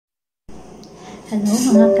Hello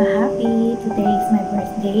mga ka-happy! Today is my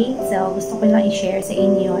birthday. So, gusto ko lang i-share sa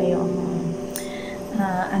inyo yung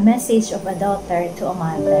a message of a daughter to a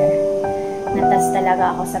mother. Natas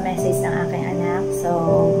talaga ako sa message ng aking anak. So,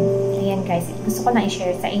 ayan guys, gusto ko lang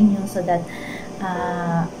i-share sa inyo so that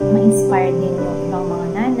ma-inspire din yung ibang mga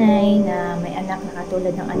nanay na may anak na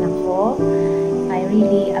katulad ng anak ko. I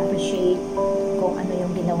really appreciate kung ano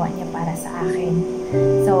yung ginawa niya para sa akin.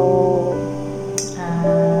 So,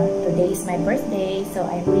 today is my birthday, so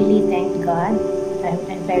I really thank God.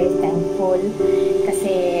 I'm very thankful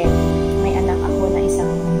kasi may anak ako na isang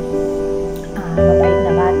mabait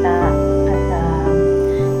na bata at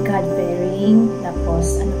God-fearing,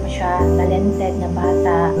 tapos ano pa siya, talented na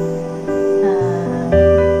bata.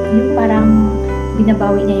 Yung parang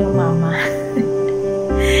binabawi niya yung mama.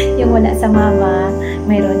 Yung wala sa mama,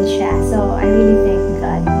 mayroon siya. So I really thank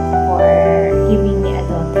God for giving me a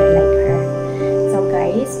daughter like her. So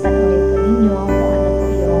guys, panoorin po ninyo kung ano po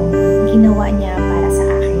yung ginawa niya para sa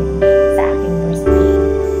aking birthday.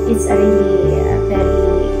 It's a really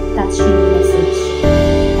very touching message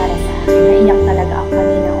para sa akin. Naiyak talaga ako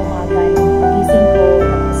kanina umaga nung pagising ko,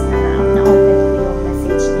 tapos na-open ko yung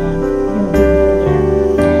message niya, yung video niya.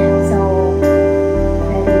 So,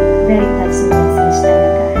 very touching message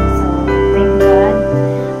talaga. So, thank God.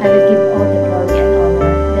 I will give all the glory and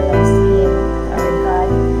honor belongs to Him, to our God,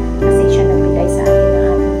 kasi siya nagbigay sa akin ng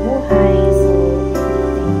ating buhay. So,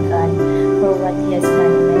 thank God for what He has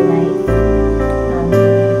done in my life,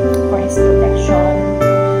 for His protection,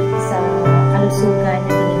 sa kalusugan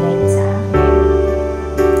na binigay niya sa akin.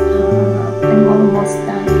 I'm almost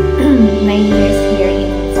 9 years here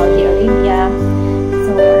in Saudi Arabia.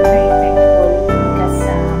 So, I'm very thankful because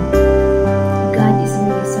God is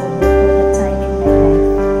really so good all the time in my life.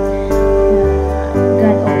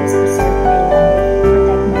 God always preserve my life,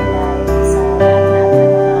 protect my life sa lahat-lahat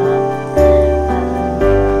ng mga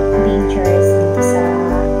dangers dito sa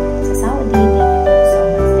Saudi. Thank you so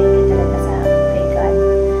much. Thank you talaga kay God.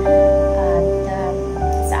 At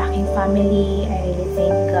sa aking family, I really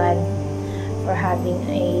thank God for having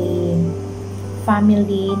a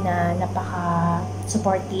family na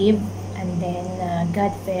napaka-supportive and then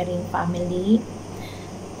God-fearing family.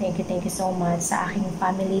 Thank you so much sa aking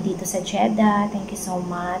family dito sa Jeddah. Thank you so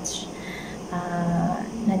much.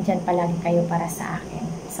 Nandyan palagi kayo para sa akin.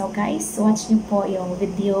 So guys, watch niyo po yung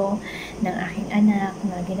video ng aking anak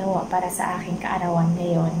na ginawa para sa aking kaarawan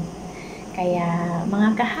ngayon. Kaya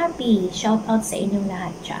mga ka-happy, shout out sa inyong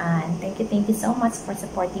lahat dyan. Thank you so much for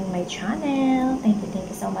supporting my channel. Thank you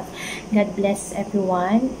so much. God bless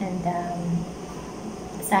everyone and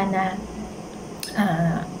sana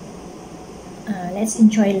let's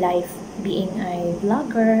enjoy life being a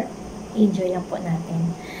vlogger. Enjoy lang po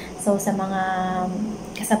natin. So sa mga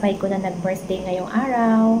kasabay ko na nag-birthday ngayong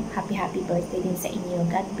araw, happy birthday din sa inyo.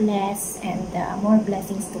 God bless and more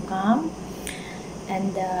blessings to come.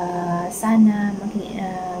 And sana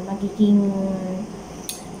magiging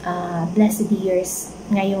blessed years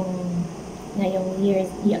ngayong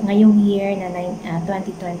year na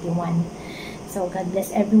 2021. So God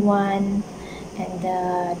bless everyone and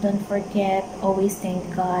don't forget, always thank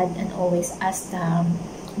God and always ask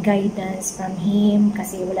guidance from Him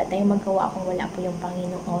kasi wala tayong magawa kung wala po yung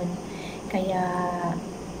Panginoon. Kaya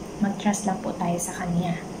mag-trust lang po tayo sa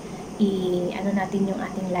Kanya. Ano natin yung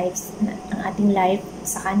ating life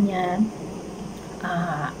sa Kanya.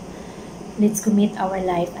 Let's commit our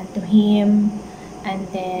life unto Him and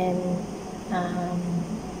then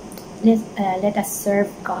let us serve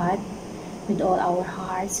God with all our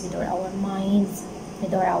hearts, with all our minds,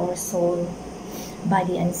 with all our soul,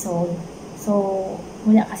 body and soul. So,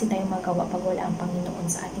 wala kasi tayong magawa pag wala ang Panginoon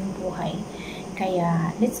sa ating buhay. Kaya,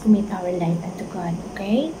 let's commit our life unto God,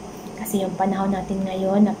 okay? Kasi yung panahon natin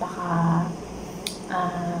ngayon,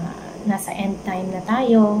 nasa end time na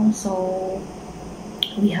tayo. So,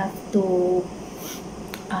 we have to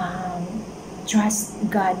trust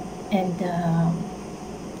God and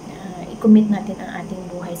i-commit natin ang ating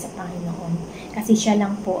buhay sa Panginoon. Kasi siya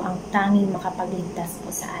lang po ang tanging makapagligtas po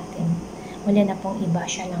sa atin. Wala na pong iba,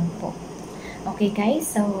 siya lang po. Okay guys,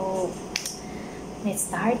 so let's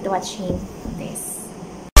start watching this.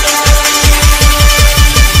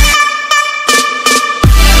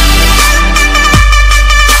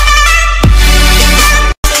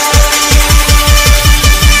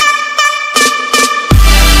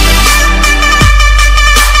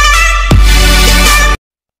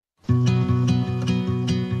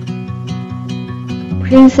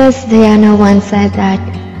 Princess Diana once said that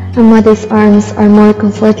a mother's arms are more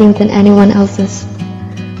comforting than anyone else's.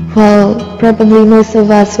 Well, probably most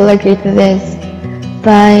of us will agree to this,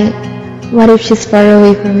 but what if she's far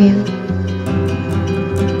away from you?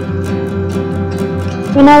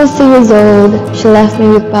 When I was 2 years old, she left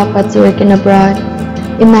me with Papa to work in abroad.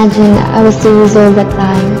 Imagine I was 2 years old that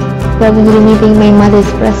time, probably needing my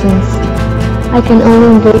mother's presence. I can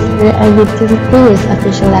only embrace her every 2 to 3 years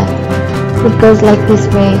after she left. It goes like this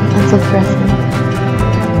way until present.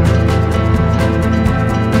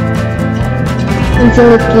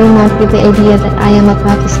 Until it came up with the idea that I am a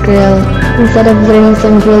papa's girl. Instead of learning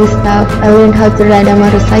some girly stuff, I learned how to ride a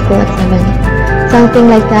motorcycle at 7. Something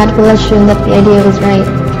like that will assume that the idea was right.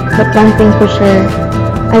 But one thing for sure,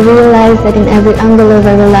 I realized that in every angle of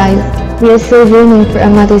our lives, we are still yearning for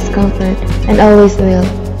a mother's comfort, and always will.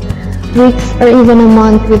 Weeks or even a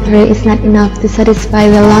month with her is not enough to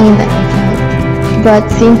satisfy the longing that I felt. But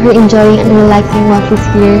seeing her enjoying and relaxing while she's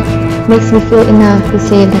here makes me feel enough to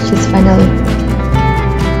say that she's finally.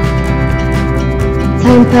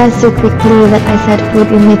 Time passed so quickly that I set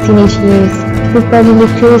foot in my teenage years. You're probably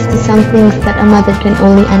curious to some things that a mother can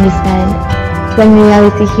only understand. When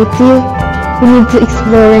reality hits you, you need to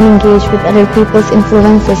explore and engage with other people's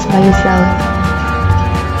influences by yourself.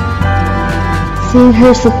 Seeing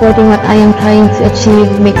her supporting what I am trying to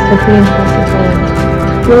achieve makes the dream possible.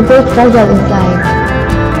 We're both fragile inside.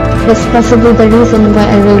 That's possibly the reason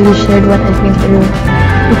why I rarely shared what I've been through.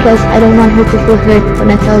 Because I don't want her to feel hurt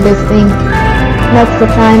when I tell those things. That's the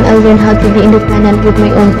time I learned how to be independent with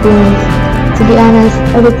my own feelings. To be honest,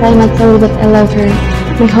 every time I tell her that I love her,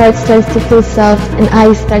 my heart starts to feel soft and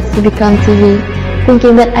eyes starts to become teary,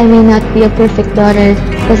 thinking that I may not be a perfect daughter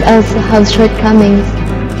because I also have shortcomings.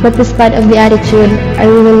 But despite of the attitude, I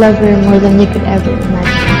really love her more than you could ever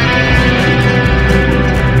imagine.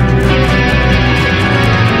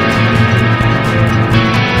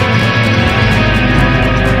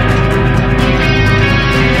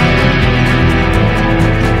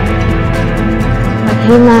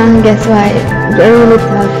 Hey Ma, guess what? You're really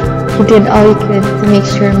tough. You did all you could to make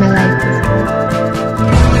sure my life is good.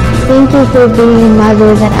 Thank you for being a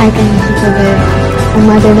mother that I can listen with, a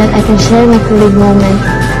mother that I can share my colleague moments,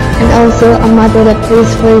 and also a mother that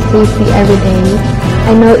prays for your safety every day.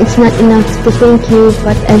 I know it's not enough to thank you,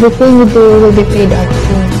 but everything you do will be paid off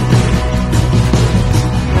soon.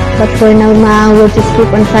 But for now, Ma, we'll just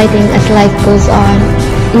keep on fighting as life goes on,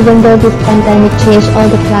 even though this pandemic changed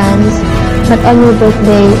all the plans. But on your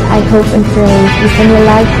birthday, I hope and pray you can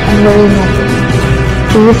relax and worry nothing.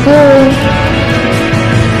 See you soon!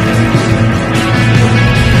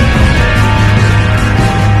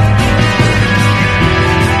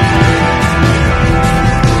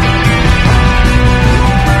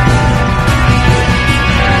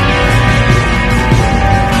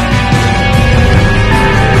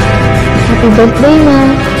 Happy birthday, Ma!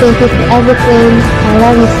 Thank you for everything. I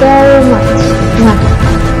love you so much. Mwah.